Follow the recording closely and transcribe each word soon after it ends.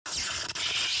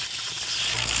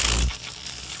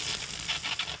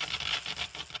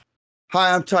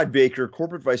Hi, I'm Todd Baker,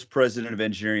 Corporate Vice President of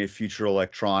Engineering at Future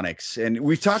Electronics. And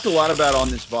we've talked a lot about on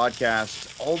this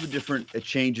podcast all the different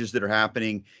changes that are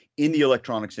happening in the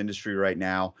electronics industry right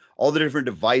now, all the different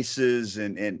devices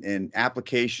and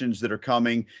applications that are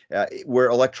coming where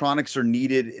electronics are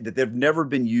needed that they've never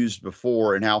been used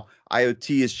before, and how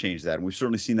IoT has changed that. And we've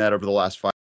certainly seen that over the last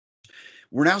 5.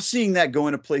 We're now seeing that go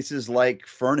into places like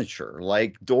furniture,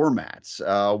 like doormats,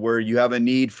 where you have a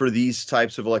need for these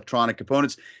types of electronic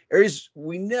components, areas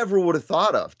we never would have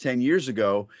thought of 10 years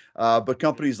ago. But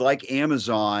companies like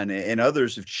Amazon and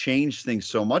others have changed things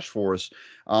so much for us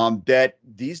that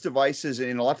these devices,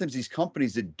 and a lot of times these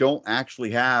companies that don't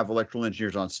actually have electrical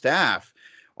engineers on staff,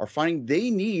 are finding they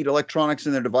need electronics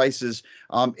in their devices.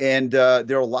 And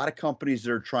there are a lot of companies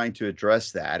that are trying to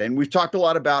address that. And we've talked a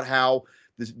lot about how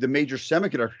the major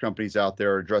semiconductor companies out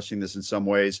there are addressing this in some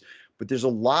ways, but there's a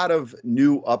lot of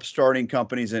new upstarting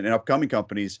companies and upcoming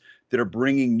companies that are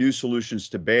bringing new solutions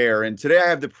to bear. And today I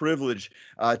have the privilege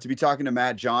to be talking to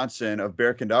Matt Johnson of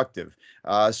Bare Conductive.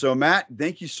 So Matt,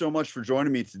 thank you so much for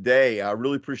joining me today. I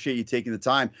really appreciate you taking the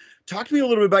time. Talk to me a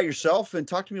little bit about yourself and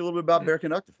talk to me a little bit about Bare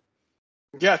Conductive.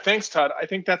 Yeah, thanks, Todd. I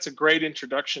think that's a great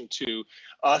introduction to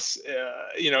us,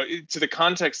 to the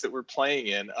context that we're playing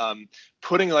in,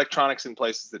 putting electronics in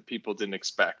places that people didn't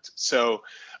expect. So,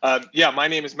 my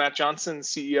name is Matt Johnson,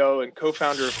 CEO and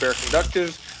co-founder of Bare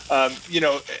Conductive.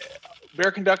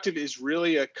 Bare Conductive is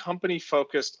really a company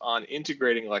focused on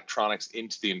integrating electronics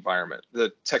into the environment.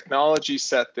 The technology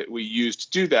set that we use to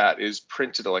do that is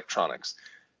printed electronics.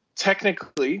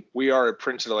 Technically, we are a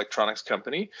printed electronics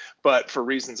company, but for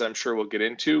reasons I'm sure we'll get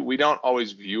into, we don't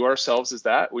always view ourselves as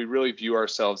that. We really view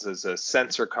ourselves as a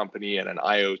sensor company and an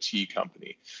IoT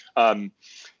company.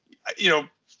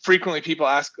 Frequently people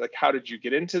ask, like, how did you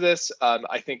get into this?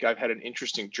 I think I've had an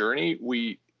interesting journey.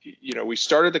 We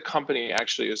started the company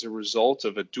actually as a result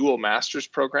of a dual master's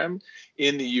program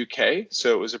in the UK.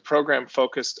 So it was a program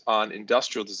focused on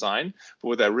industrial design, but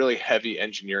with a really heavy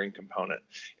engineering component.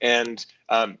 And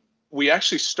we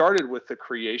actually started with the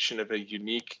creation of a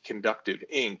unique conductive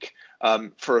ink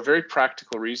for a very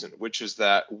practical reason, which is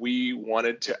that we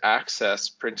wanted to access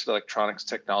printed electronics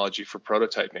technology for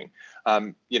prototyping.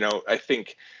 I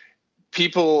think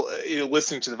people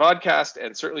listening to the podcast,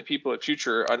 and certainly people at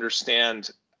Future,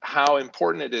 understand how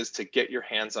important it is to get your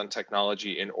hands on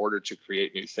technology in order to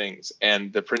create new things.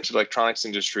 And the printed electronics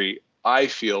industry, I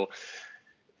feel,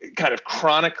 kind of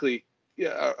chronically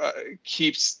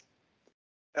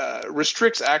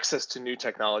restricts access to new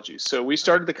technologies. So we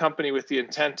started the company with the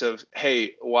intent of,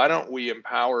 hey, why don't we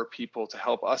empower people to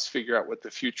help us figure out what the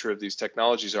future of these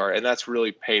technologies are? And that's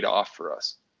really paid off for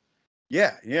us.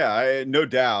 Yeah, no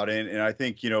doubt. And I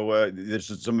think,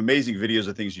 there's some amazing videos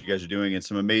of things you guys are doing and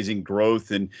some amazing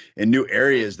growth and new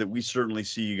areas that we certainly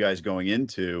see you guys going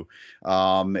into,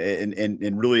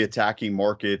 and really attacking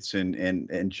markets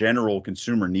and general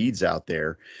consumer needs out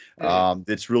there.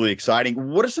 That's really exciting.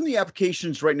 What are some of the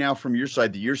applications right now from your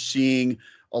side that you're seeing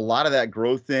a lot of that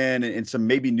growth in, and some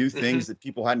maybe new things that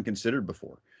people hadn't considered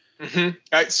before?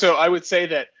 So I would say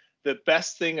that the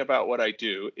best thing about what I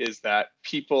do is that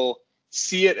people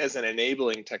see it as an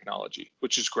enabling technology,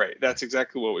 which is great. That's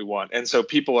exactly what we want. And so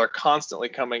people are constantly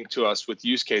coming to us with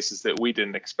use cases that we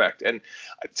didn't expect. And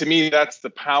to me, that's the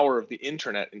power of the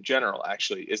internet in general,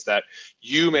 actually, is that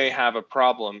you may have a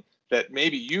problem that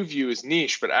maybe you view as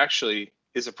niche, but actually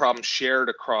is a problem shared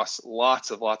across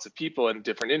lots of people in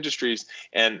different industries.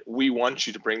 And we want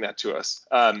you to bring that to us.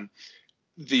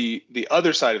 The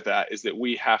other side of that is that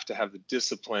we have to have the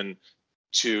discipline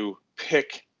to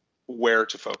pick where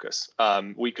to focus.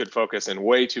 We could focus in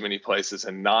way too many places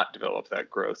and not develop that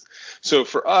growth. So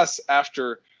for us,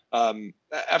 after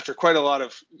quite a lot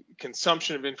of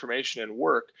consumption of information and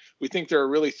work, we think there are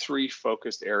really three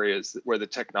focused areas where the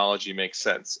technology makes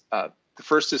sense. The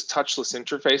first is touchless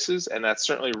interfaces, and that's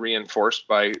certainly reinforced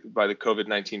by the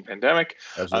COVID-19 pandemic.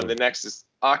 The next is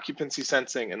occupancy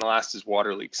sensing, and the last is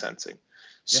water leak sensing.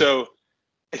 Yeah. So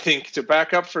I think to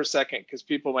back up for a second, because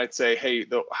people might say, hey,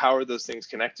 how are those things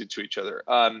connected to each other?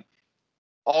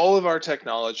 All of our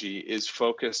technology is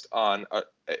focused on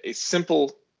a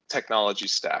simple technology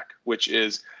stack, which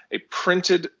is a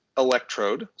printed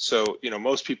electrode. So,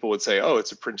 most people would say, oh,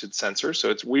 it's a printed sensor.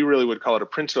 So we really would call it a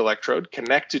printed electrode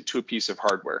connected to a piece of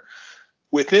hardware.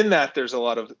 Within that, there's a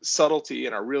lot of subtlety,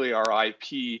 and our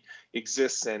IP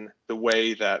exists in the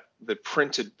way that the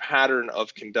printed pattern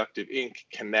of conductive ink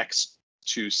connects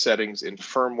to settings in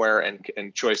firmware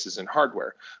and choices in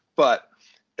hardware. But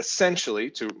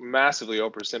essentially, to massively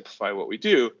oversimplify what we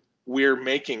do, we're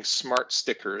making smart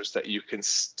stickers that you can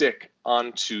stick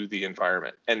onto the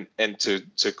environment. And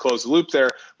to close the loop there,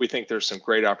 we think there's some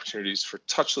great opportunities for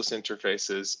touchless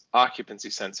interfaces, occupancy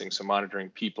sensing, so monitoring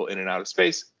people in and out of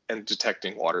space, and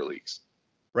detecting water leaks.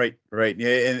 Right, right.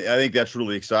 Yeah, and I think that's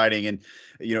really exciting. And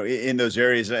in those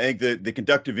areas, I think the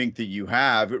conductive ink that you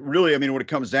have, it really, I mean, when it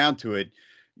comes down to it,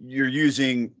 you're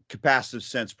using capacitive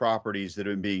sense properties that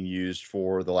have been being used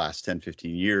for the last 10,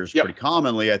 15 years Yep. pretty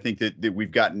commonly. I think that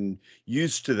we've gotten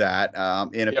used to that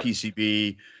in a Yep.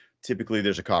 PCB. Typically,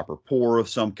 there's a copper pore of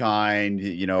some kind,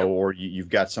 Yep. or you've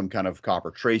got some kind of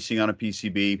copper tracing on a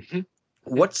PCB. Mm-hmm.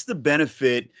 What's the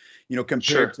benefit, compared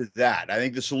Sure. to that? I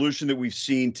think the solution that we've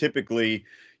seen typically,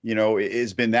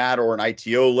 has been that or an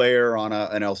ITO layer on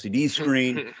an LCD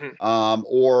screen.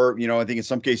 Or, I think in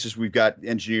some cases we've got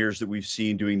engineers that we've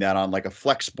seen doing that on like a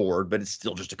flex board, but it's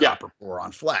still just a Yeah. copper core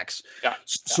on flex. Yeah.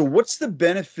 So what's the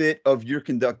benefit of your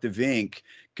conductive ink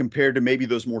compared to maybe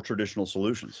those more traditional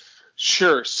solutions?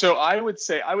 Sure. So I would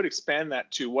say I would expand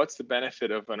that to what's the benefit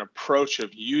of an approach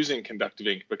of using conductive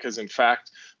ink? Because in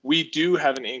fact, we do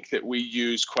have an ink that we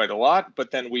use quite a lot, but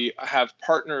then we have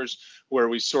partners where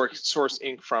we source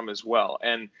ink from as well.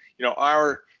 And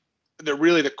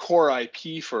the core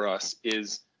IP for us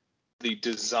is the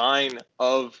design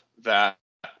of that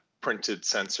printed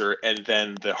sensor and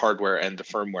then the hardware and the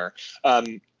firmware.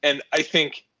 And I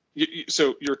think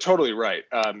so. You're totally right.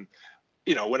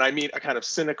 When I meet a kind of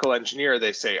cynical engineer,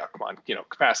 they say, "Oh, come on,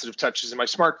 capacitive touch is in my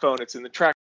smartphone. It's in the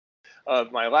track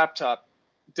of my laptop."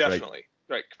 Definitely,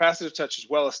 right. Capacitive touch is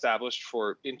well established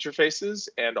for interfaces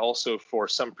and also for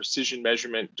some precision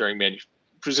measurement during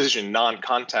precision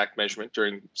non-contact measurement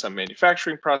during some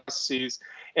manufacturing processes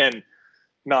and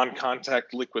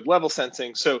non-contact liquid level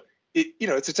sensing. So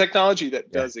it's a technology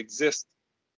that does exist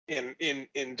in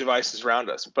devices around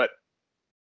us, but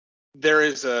there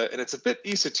is and it's a bit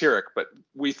esoteric, but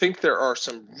we think there are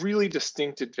some really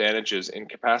distinct advantages in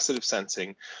capacitive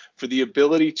sensing for the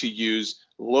ability to use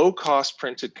low cost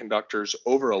printed conductors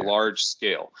over a large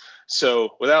scale.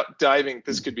 So without diving,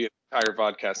 this could be an entire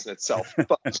podcast in itself,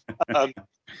 but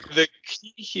the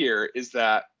key here is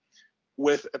that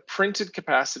with a printed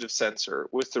capacitive sensor,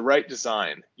 with the right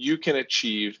design, you can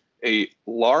achieve a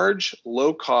large,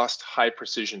 low cost, high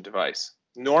precision device.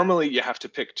 Normally, you have to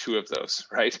pick two of those,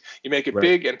 right? You make it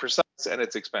big and precise and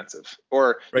it's expensive,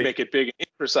 or you make it big and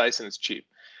imprecise and it's cheap.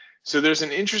 So there's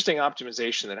an interesting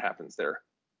optimization that happens there.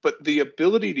 But the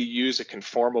ability to use a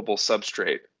conformable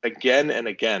substrate again and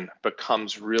again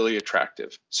becomes really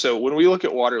attractive. So when we look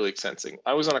at water leak sensing,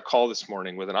 I was on a call this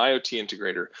morning with an IoT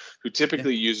integrator who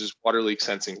typically uses water leak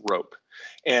sensing rope.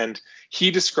 And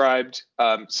he described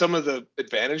some of the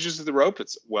advantages of the rope.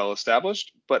 It's well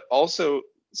established, but also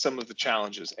some of the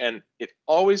challenges. And it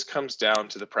always comes down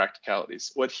to the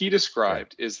practicalities. What he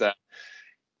described is that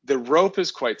the rope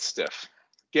is quite stiff.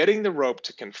 Getting the rope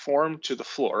to conform to the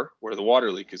floor where the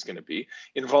water leak is going to be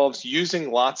involves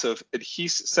using lots of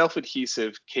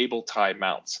self-adhesive cable tie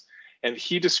mounts. And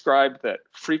he described that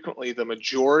frequently the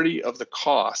majority of the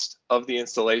cost of the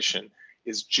installation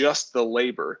is just the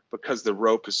labor because the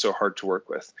rope is so hard to work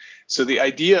with. So the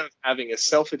idea of having a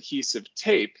self-adhesive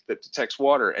tape that detects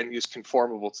water and is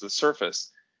conformable to the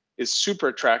surface is super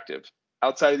attractive.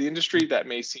 Outside of the industry, that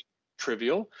may seem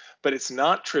trivial, but it's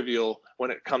not trivial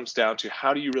when it comes down to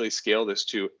how do you really scale this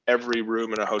to every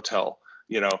room in a hotel,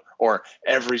 or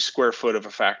every square foot of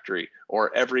a factory,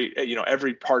 or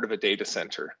every part of a data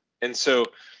center. And so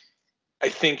I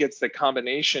think it's the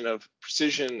combination of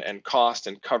precision and cost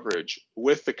and coverage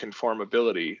with the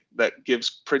conformability that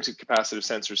gives printed capacitive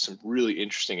sensors some really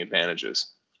interesting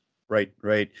advantages. Right,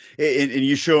 right. And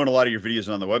you show in a lot of your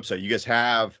videos on the website, you guys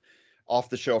have off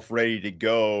the shelf, ready to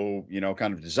go,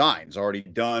 kind of designs already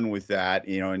done with that,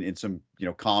 and in some,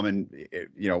 common,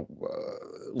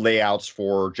 layouts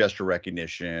for gesture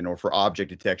recognition or for object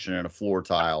detection in a floor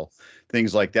tile,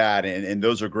 things like that. And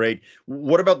those are great.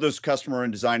 What about those customer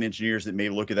and design engineers that may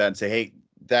look at that and say, hey,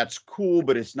 that's cool,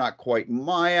 but it's not quite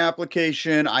my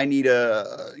application. I need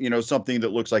something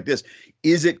that looks like this.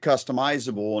 Is it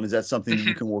customizable? And is that something that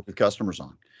you can work with customers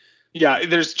on? Yeah,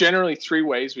 there's generally three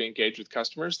ways we engage with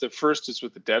customers. The first is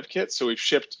with the dev kit. So we've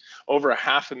shipped over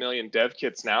 500,000 dev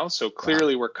kits now. So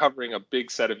clearly we're covering a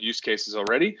big set of use cases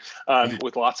already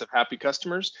with lots of happy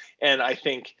customers. And I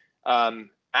think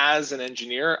as an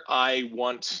engineer, I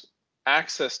want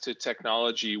access to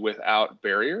technology without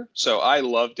barrier. So I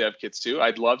love dev kits too.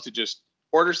 I'd love to just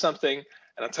order something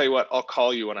and I'll tell you what, I'll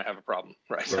call you when I have a problem,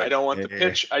 right? I don't want the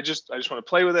pitch. I just want to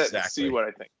play with it and see what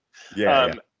I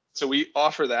think. So we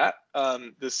offer that.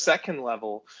 The second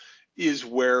level is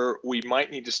where we might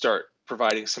need to start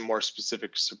providing some more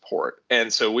specific support.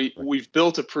 And so we've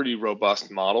built a pretty robust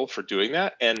model for doing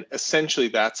that. And essentially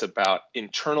that's about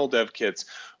internal dev kits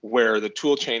where the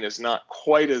tool chain is not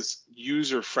quite as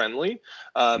user friendly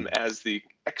as the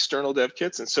external dev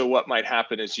kits. And so what might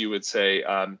happen is you would say,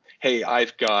 hey,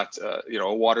 I've got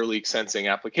a water leak sensing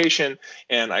application,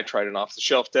 and I tried an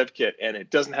off-the-shelf dev kit, and it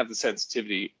doesn't have the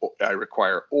sensitivity I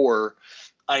require, or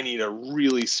I need a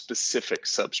really specific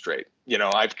substrate.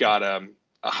 I've got a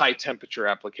high temperature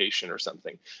application or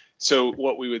something. So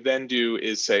what we would then do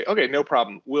is say, okay, no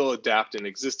problem. We'll adapt an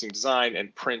existing design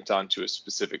and print onto a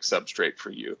specific substrate for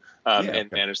you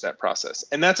and manage that process.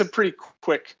 And that's a pretty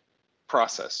quick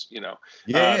process,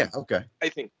 Okay. I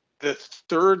think the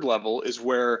third level is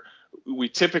where we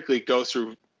typically go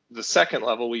through. The second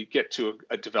level, we get to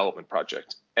a development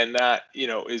project. And that,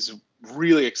 is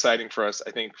really exciting for us.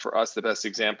 I think for us, the best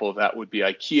example of that would be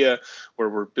IKEA, where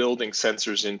we're building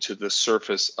sensors into the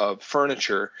surface of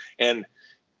furniture. And,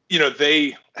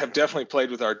 they have definitely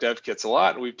played with our dev kits a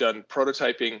lot. And we've done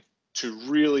prototyping to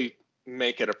really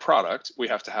make it a product. We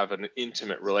have to have an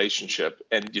intimate relationship.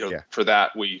 And, for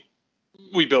that, we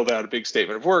build out a big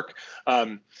statement of work.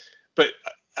 But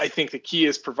I think the key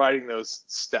is providing those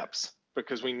steps,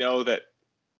 because we know that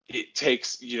it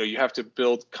takes, you have to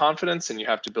build confidence and you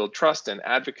have to build trust and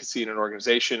advocacy in an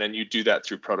organization, and you do that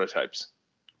through prototypes.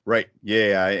 Right.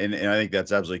 Yeah. And I think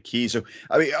that's absolutely key. So,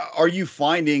 I mean, are you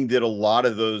finding that a lot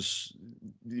of those,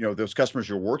 those customers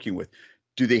you're working with,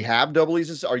 do they have double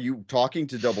E's? Are you talking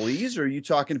to double E's, or are you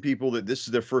talking to people that this is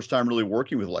their first time really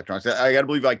working with electronics? I got to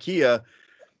believe IKEA,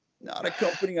 not a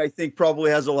company I think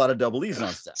probably has a lot of double E's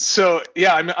on staff. So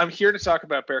yeah, I'm here to talk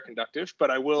about Bare Conductive,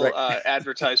 but I will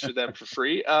advertise for them for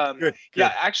free. Good.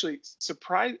 Yeah, actually,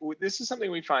 this is something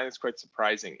we find that's quite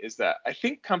surprising, is that I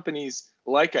think companies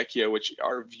like IKEA, which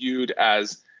are viewed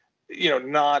as,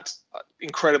 not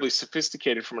incredibly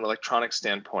sophisticated from an electronic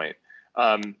standpoint,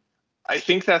 I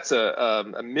think that's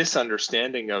a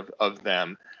misunderstanding of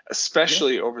them,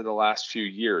 especially over the last few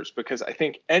years, because I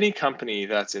think any company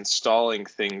that's installing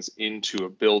things into a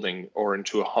building or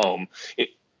into a home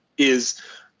is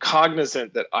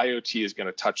cognizant that IoT is going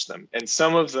to touch them, and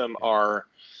some of them are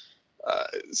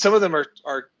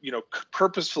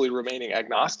purposefully remaining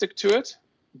agnostic to it,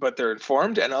 but they're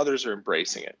informed, and others are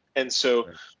embracing it. And so,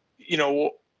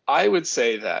 I would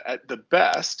say that at the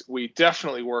best, we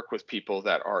definitely work with people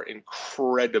that are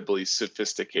incredibly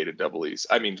sophisticated double E's.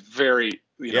 I mean, very,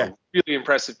 really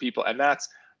impressive people. And that's,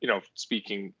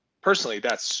 speaking personally,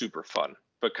 that's super fun,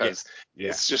 because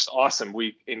it's just awesome.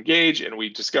 We engage and we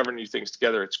discover new things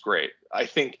together. It's great. I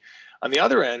think on the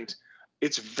other end,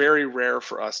 it's very rare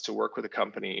for us to work with a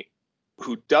company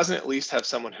who doesn't at least have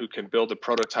someone who can build a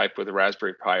prototype with a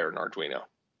Raspberry Pi or an Arduino.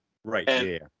 Right.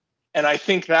 And I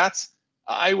think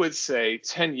I would say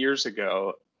 10 years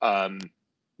ago,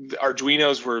 the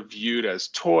Arduinos were viewed as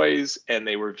toys, and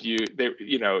they were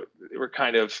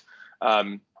kind of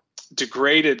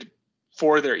degraded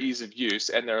for their ease of use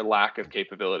and their lack of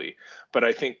capability. But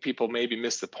I think people maybe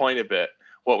miss the point a bit.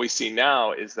 What we see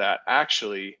now is that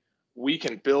actually we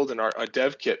can build a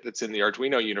dev kit that's in the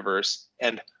Arduino universe,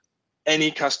 and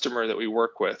any customer that we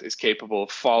work with is capable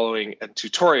of following a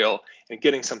tutorial and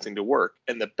getting something to work.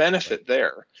 And the benefit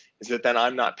there is that then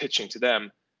I'm not pitching to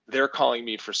them, they're calling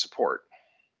me for support.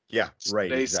 Yeah, right,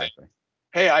 they exactly. Say,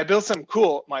 hey, I built something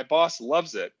cool, my boss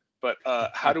loves it, but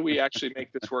how do we actually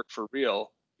make this work for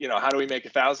real? How do we make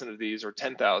 1,000 of these or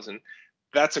 10,000?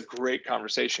 That's a great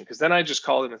conversation, because then I just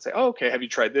call them and say, oh, okay, have you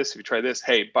tried this? Have you tried this?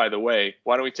 Hey, by the way,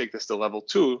 why don't we take this to level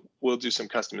 2? We'll do some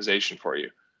customization for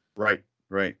you. Right.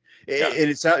 And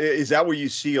is that where you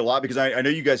see a lot? Because I know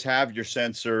you guys have your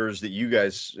sensors that you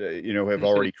guys, have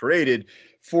already created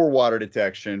for water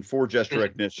detection, for gesture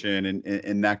recognition,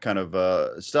 and that kind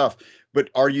of stuff. But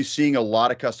are you seeing a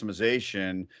lot of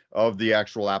customization of the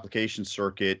actual application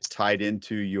circuit tied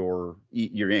into your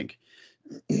ink?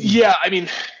 Yeah, I mean,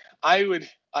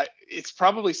 it's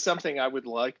probably something I would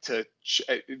like to.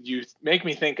 You make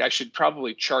me think I should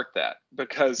probably chart that,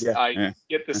 because I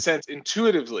get the sense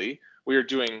intuitively we are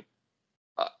doing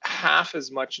half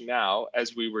as much now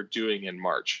as we were doing in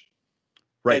March.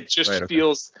 Right. It just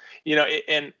feels,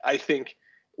 and I think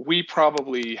we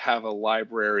probably have a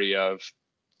library of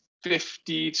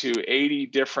 50 to 80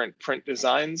 different print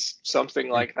designs, something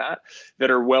like that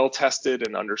are well tested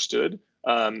and understood.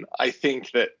 I think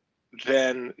that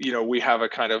then, we have a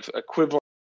kind of equivalent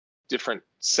different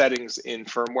settings in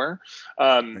firmware.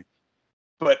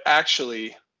 But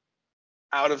actually,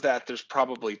 out of that, there's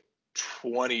probably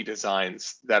 20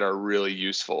 designs that are really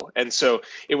useful. And so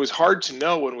it was hard to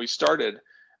know when we started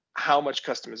how much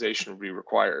customization would be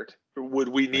required. would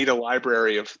we Right. need a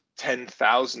library of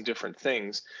 10,000 different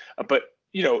things? But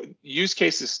use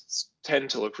cases tend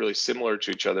to look really similar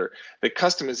to each other. The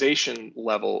customization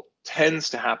level tends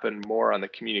to happen more on the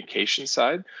communication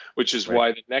side, which is Right.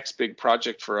 why the next big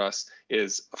project for us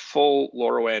is a full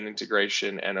LoRaWAN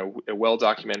integration and a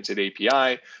well-documented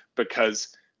API,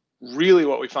 because really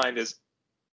what we find is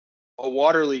a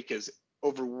water leak is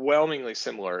overwhelmingly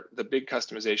similar. The big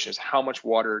customization is how much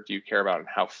water do you care about and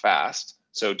how fast.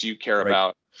 So do you care Right.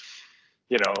 about,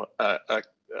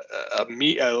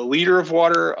 a liter of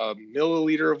water, a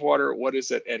milliliter of water? What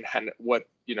is it, and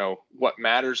what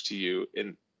matters to you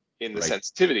in the Right.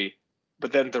 sensitivity?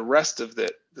 But then the rest of the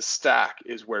stack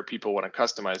is where people want to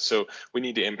customize. So we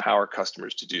need to empower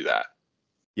customers to do that.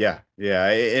 Yeah, yeah,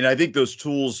 and I think those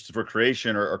tools for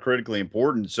creation are critically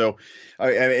important. So,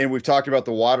 and we've talked about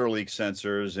the water leak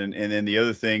sensors, and then the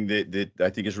other thing that I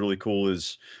think is really cool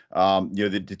is,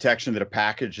 the detection that a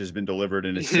package has been delivered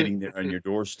and is sitting there on your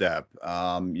doorstep,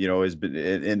 has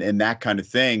been and that kind of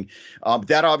thing.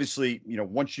 That obviously,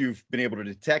 once you've been able to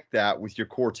detect that with your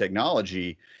core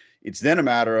technology, it's then a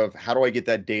matter of how do I get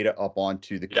that data up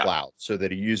onto the Yeah, cloud so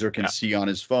that a user can yeah. see on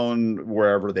his phone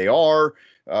wherever they are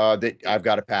that I've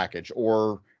got a package,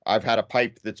 or I've had a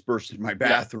pipe that's burst in my Yeah,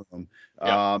 bathroom.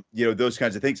 yeah. Those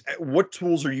kinds of things. What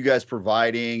tools are you guys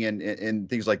providing and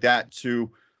things like that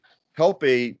to help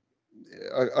a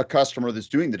customer that's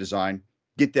doing the design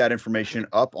get that information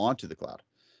up onto the cloud?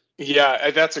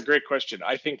 Yeah, that's a great question.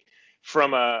 I think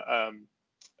from a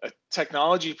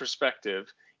technology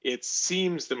perspective, it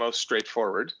seems the most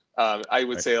straightforward. I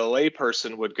would Right. say a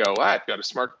layperson would go, I've got a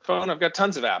smartphone, I've got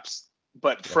tons of apps.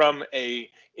 But Yep. from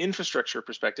a infrastructure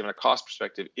perspective and a cost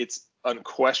perspective, it's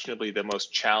unquestionably the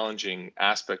most challenging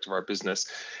aspect of our business.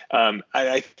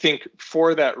 I think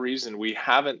for that reason, we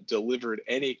haven't delivered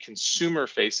any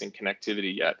consumer-facing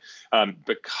connectivity yet,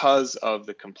 because of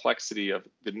the complexity of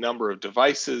the number of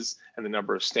devices and the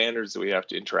number of standards that we have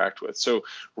to interact with. So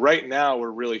right now,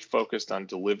 we're really focused on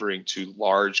delivering to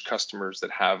large customers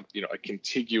that have a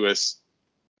contiguous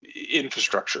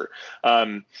infrastructure.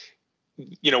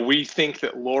 We think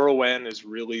that LoRaWAN is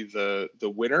really the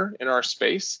winner in our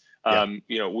space.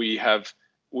 Yeah. We have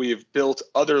built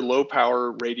other low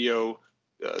power radio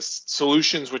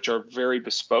solutions which are very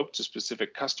bespoke to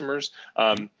specific customers,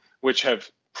 which have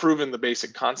proven the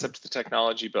basic concept of the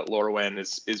technology, but LoRaWAN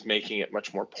is making it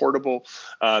much more portable.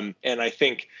 And I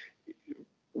think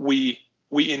we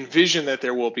envision that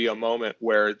there will be a moment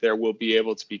where there will be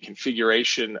able to be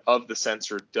configuration of the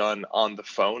sensor done on the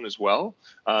phone as well,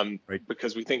 Right.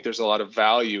 because we think there's a lot of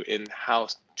value in how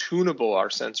tunable our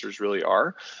sensors really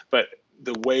are. But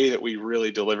the way that we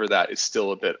really deliver that is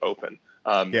still a bit open.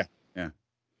 Yeah. Yeah.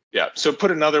 Yeah. So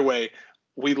put another way,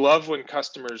 we love when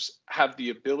customers have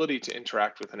the ability to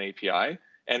interact with an API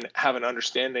and have an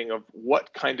understanding of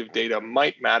what kind of data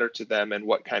might matter to them and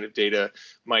what kind of data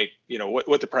might,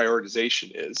 what the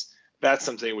prioritization is. That's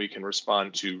something we can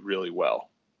respond to really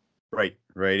well. Right,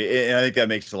 right. And I think that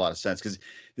makes a lot of sense because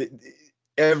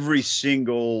every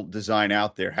single design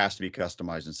out there has to be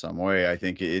customized in some way. I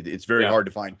think it's very Yeah. hard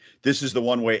to find this is the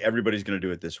one way everybody's going to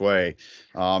do it this way.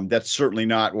 That's certainly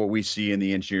not what we see in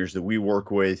the engineers that we work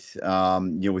with,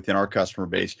 within our customer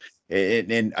base.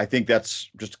 And I think that's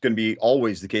just going to be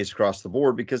always the case across the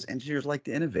board because engineers like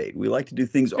to innovate. We like to do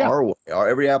things Yeah. our way.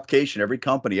 Every application, every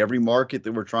company, every market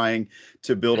that we're trying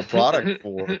to build a product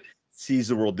for sees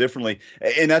the world differently.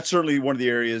 And that's certainly one of the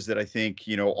areas that I think,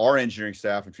 our engineering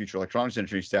staff and future electronics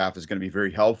engineering staff is going to be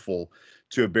very helpful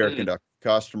to a Bare Conductive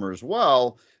customer as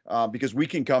well, because we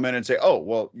can come in and say, oh,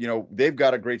 well, they've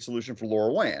got a great solution for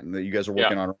LoRaWAN that you guys are Yeah.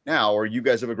 working on right now, or you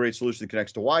guys have a great solution that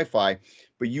connects to Wi-Fi,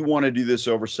 but you want to do this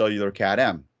over cellular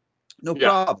CAT-M. No Yeah.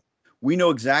 problem. We know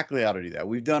exactly how to do that.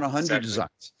 We've done 100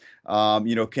 Exactly.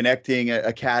 designs, connecting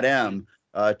a CAT-M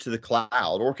to the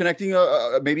cloud, or connecting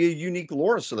maybe a unique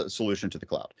LoRa solution to the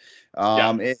cloud.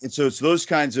 Yeah. And so it's those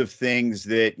kinds of things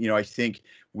that, I think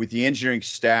with the engineering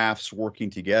staffs working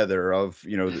together of,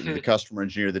 the customer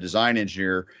engineer, the design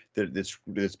engineer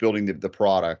that's building the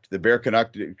product, the Bare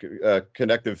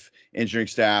Conductive engineering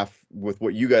staff with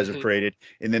what you guys have created,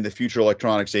 and then the future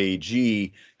electronics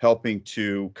AEG helping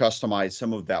to customize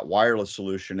some of that wireless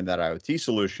solution and that IoT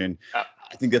solution.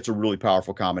 I think that's a really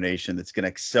powerful combination that's going to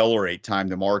accelerate time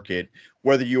to market.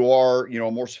 Whether you are, a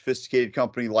more sophisticated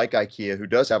company like IKEA, who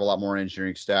does have a lot more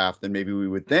engineering staff than maybe we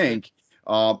would think,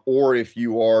 or if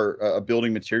you are a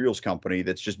building materials company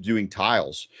that's just doing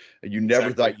tiles. You never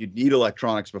Exactly. thought you'd need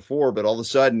electronics before, but all of a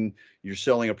sudden you're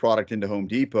selling a product into Home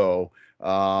Depot,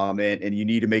 and you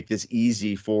need to make this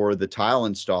easy for the tile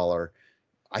installer.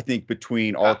 I think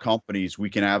between our companies, we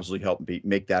can absolutely help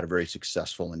make that a very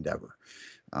successful endeavor.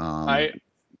 Um, I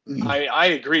I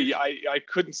agree. I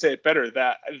couldn't say it better.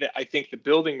 That I think the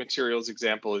building materials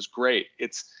example is great.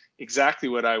 It's exactly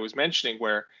what I was mentioning,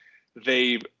 where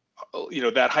they,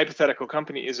 that hypothetical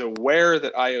company is aware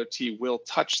that IoT will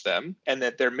touch them and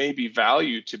that there may be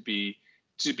value to be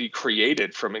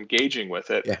created from engaging with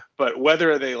it. yeah, But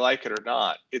whether they like it or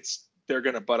not, they're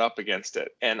going to butt up against it.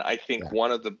 And I think yeah,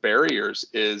 one of the barriers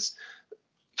is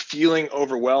feeling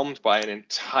overwhelmed by an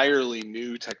entirely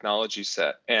new technology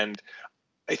set. And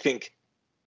I think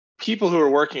people who are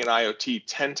working in IoT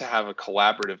tend to have a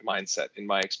collaborative mindset, in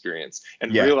my experience,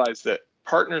 and yeah, realize that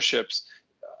partnerships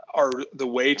are the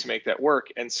way to make that work.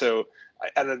 And so,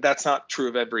 and that's not true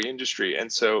of every industry.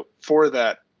 And so, for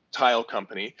that tile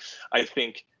company, I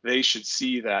think they should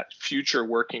see that future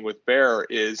working with Bare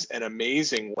is an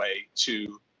amazing way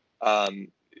um,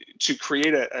 to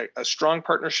create a strong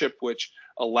partnership, which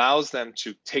allows them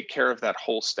to take care of that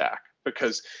whole stack.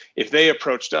 Because if they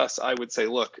approached us, I would say,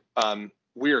 look,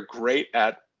 we are great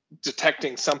at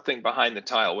detecting something behind the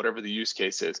tile, whatever the use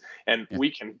case is, and yeah.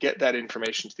 we can get that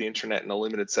information to the internet in a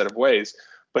limited set of ways,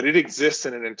 but it exists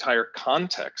in an entire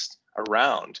context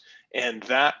around, and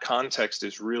that context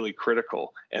is really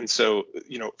critical. And so,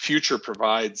 Future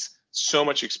provides so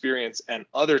much experience and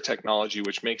other technology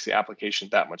which makes the application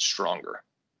that much stronger.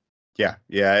 Yeah,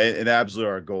 yeah, and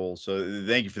absolutely our goal. So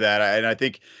thank you for that. And I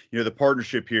think the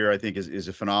partnership here, I think, is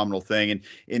a phenomenal thing. And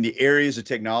in the areas of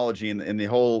technology and the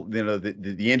whole,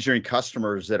 the engineering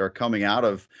customers that are coming out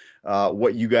of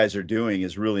what you guys are doing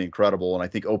is really incredible. And I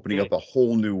think opening Mm, up a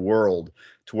whole new world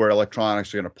to where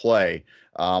electronics are going to play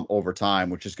over time,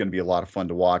 which is going to be a lot of fun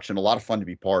to watch and a lot of fun to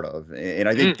be part of. And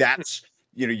I think mm, that's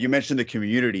you mentioned the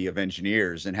community of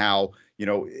engineers and how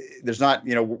there's not,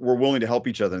 we're willing to help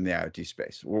each other in the IoT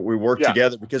space. We work yeah,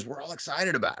 together because we're all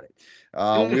excited about it.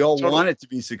 We all want totally. it to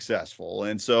be successful.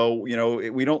 And so,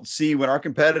 we don't see when our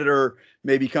competitor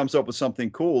maybe comes up with something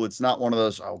cool. It's not one of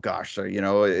those, oh gosh, so,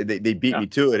 they beat Yeah, me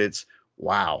to it. It's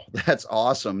wow, that's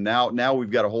awesome. Now we've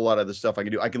got a whole lot of the stuff I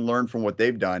can do. I can learn from what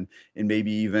they've done and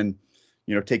maybe even,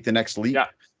 take the next yeah, leap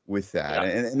with that.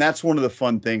 yeah. And that's one of the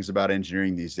fun things about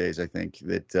engineering these days. I think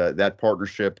that that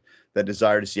partnership, that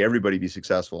desire to see everybody be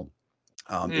successful,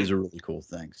 is Mm, a really cool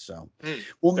thing. So, mm,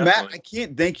 well, Matt, definitely. I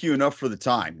can't thank you enough for the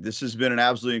time. This has been an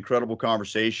absolutely incredible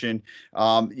conversation.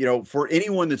 For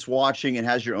anyone that's watching and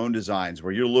has your own designs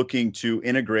where you're looking to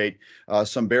integrate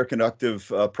some Bare Conductive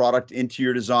product into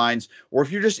your designs, or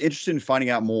if you're just interested in finding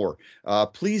out more,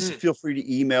 please Mm. feel free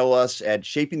to email us at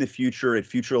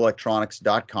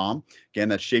shapingthefuture@futureelectronics.com. Again,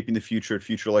 that's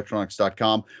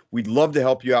shapingthefuture@futureelectronics.com. We'd love to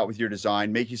help you out with your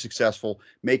design, make you successful,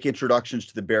 make introductions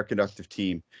to the Bare Conductive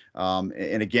team.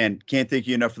 And again, can't thank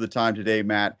you enough for the time today,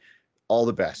 Matt. All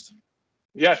the best.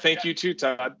 Yeah, thank you too,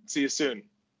 Todd. See you soon.